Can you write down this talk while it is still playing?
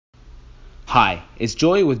Hi, it's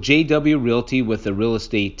Joey with JW Realty with a real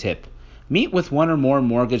estate tip. Meet with one or more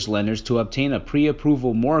mortgage lenders to obtain a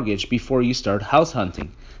pre-approval mortgage before you start house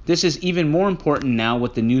hunting. This is even more important now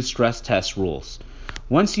with the new stress test rules.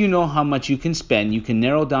 Once you know how much you can spend, you can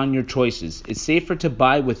narrow down your choices. It's safer to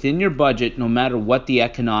buy within your budget no matter what the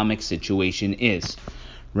economic situation is.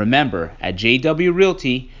 Remember, at JW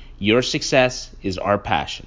Realty, your success is our passion.